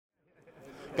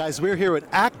Guys, we're here with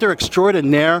actor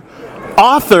extraordinaire,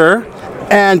 author,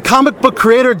 and comic book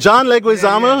creator John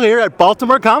Leguizamo here at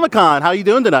Baltimore Comic-Con. How are you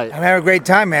doing tonight? I'm having a great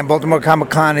time, man. Baltimore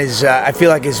Comic-Con is, I feel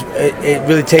like it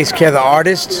really takes care of the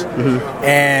artists. Mm-hmm.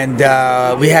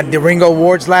 And we had the Ringo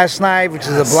Awards last night, which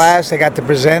is a blast. I got to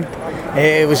present.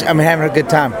 I'm having a good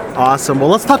time. Awesome. Well,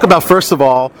 let's talk about, first of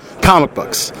all, comic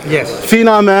books. Yes.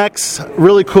 Phenom X,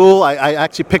 really cool. I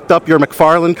actually picked up your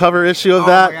McFarlane cover issue of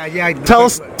that. My God, yeah,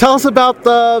 Tell us about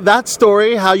that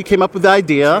story, how you came up with the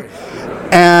idea,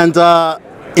 and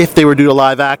if they were due to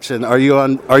live action, are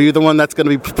you the one that's going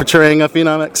to be portraying a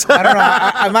Phenom X? I don't know.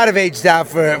 I might have aged out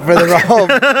for the role.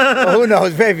 Well, who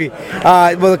knows? Maybe.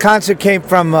 Well, the concept came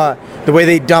from the way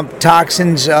they dump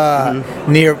toxins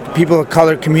near people of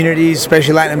color communities,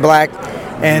 especially Latin and Black,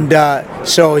 and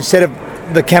so instead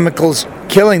of the chemicals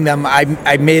killing them,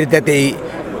 I made it that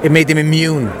it made them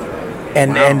immune,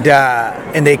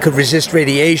 and they could resist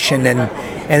radiation, and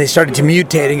they started to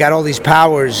mutate and got all these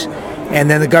powers. And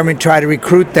then the government tried to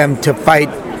recruit them to fight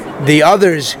the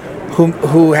others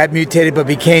who had mutated but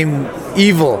became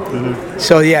evil. Mm-hmm.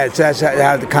 So yeah, that's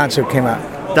how the concept came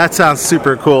out. That sounds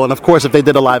super cool. And of course, if they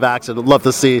did a live action, I'd love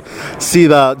to see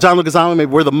the John Leguizamo maybe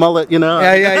wear the mullet, you know?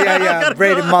 Yeah.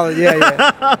 Braided mullet,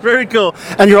 yeah. Very cool.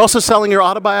 And you're also selling your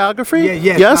autobiography?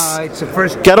 Yeah. Yes? It's the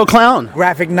first Ghetto Clown.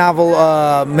 graphic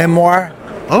novel memoir.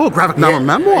 Oh, graphic novel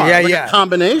memoir. Yeah. A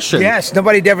combination. Yes,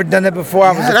 nobody'd ever done that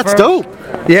before. That's dope.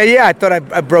 Yeah. I thought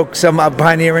I broke some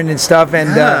pioneering and stuff, and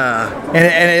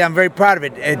I'm very proud of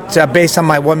it. It's based on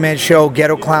my one-man show,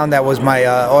 Ghetto Clown. That was my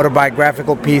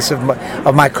autobiographical piece of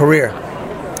my career.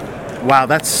 Wow,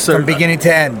 that's so... From beginning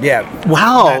to end, yeah.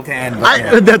 Wow. Not to end,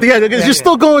 because you're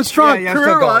still going strong,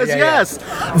 career-wise, yes.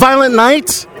 Violent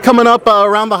Night, coming up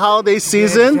around the holiday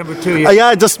season. September 2,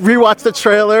 I just rewatched the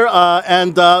trailer,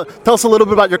 and tell us a little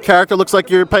bit about your character. Looks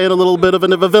like you're playing a little bit of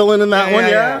a villain in that one,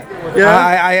 yeah?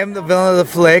 I am the villain of the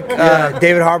flick.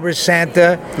 David Harbour is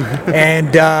Santa,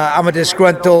 and I'm a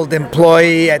disgruntled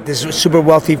employee at this super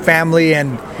wealthy family,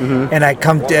 and I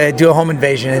come to do a home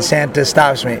invasion, and Santa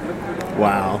stops me.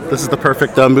 Wow, this is the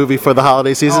perfect movie for the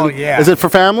holiday season. Oh, yeah. Is it for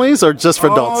families or just for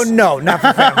adults? Oh, no, not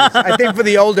for families. I think for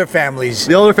the older families.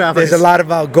 The older families. There's a lot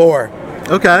of gore.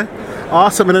 Okay.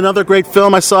 Awesome. And another great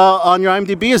film I saw on your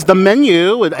IMDb is The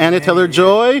Menu with Anya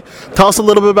Taylor-Joy. Tell us a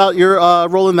little bit about your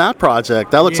role in that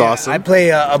project. That looks awesome. I play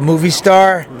a movie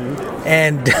star,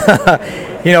 and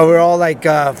we're all like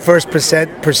first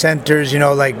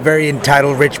percenters, like very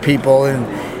entitled rich people, and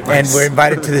we're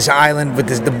invited to this island with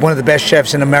one of the best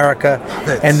chefs in America,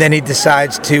 and then he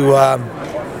decides to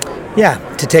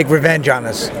take revenge on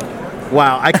us.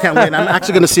 Wow, I can't wait. I'm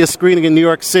actually going to see a screening in New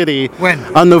York City. When?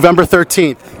 On November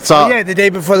 13th. So the day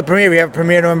before the premiere. We have a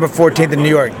premiere November 14th in New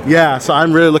York. Yeah, so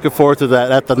I'm really looking forward to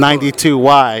that at the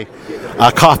 92Y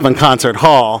Kaufman Concert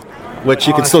Hall, which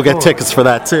you can still get tickets for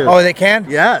that too. Oh, they can?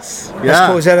 Yes. That's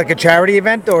cool. Is that like a charity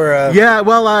event or? Yeah,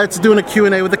 well, it's doing a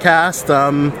Q&A with the cast.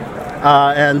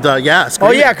 It's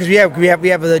great. Because we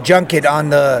have the junket on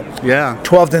the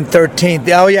 12th and 13th.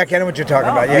 Oh yeah, I know what you're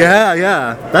talking about.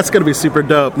 Yeah. That's going to be super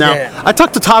dope. Now, I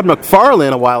talked to Todd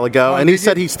McFarlane a while ago, and he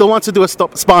said he still wants to do a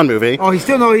Spawn movie. Oh, he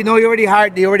already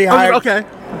hired. Okay.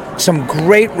 Some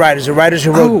great writers. The writers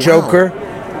who wrote Joker.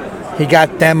 He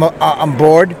got them on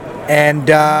board, and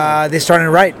they're starting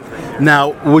to write.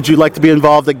 Now, would you like to be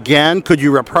involved again? Could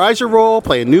you reprise your role,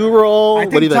 play a new role? I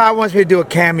think Todd wants me to do a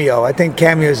cameo. I think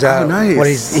cameo's nice. what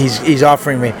he's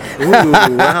offering me. Ooh,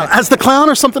 wow. As the clown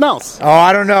or something else? Oh,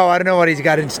 I don't know. I don't know what he's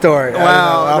got in store.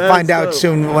 Wow, I'll find out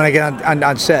soon when I get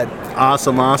on set.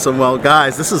 Awesome. Well,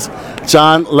 guys, this is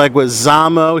John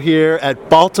Leguizamo here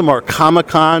at Baltimore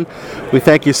Comic-Con. We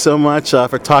thank you so much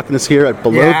for talking to us here at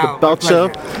Below the Belt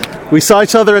Show. We saw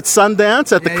each other at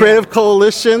Sundance at the Creative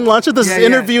Coalition lunch. This is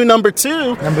interview number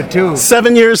 2. Number 2.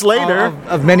 7 years later.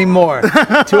 Of many more.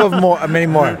 Many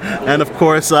more. And of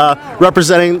course,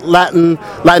 representing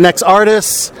Latinx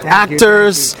artists,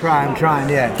 actors. I'm trying,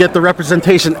 Get the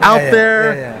representation out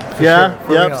there.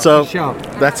 Yeah. So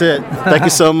that's it. Thank you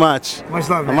so much. Much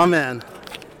love, man. My man.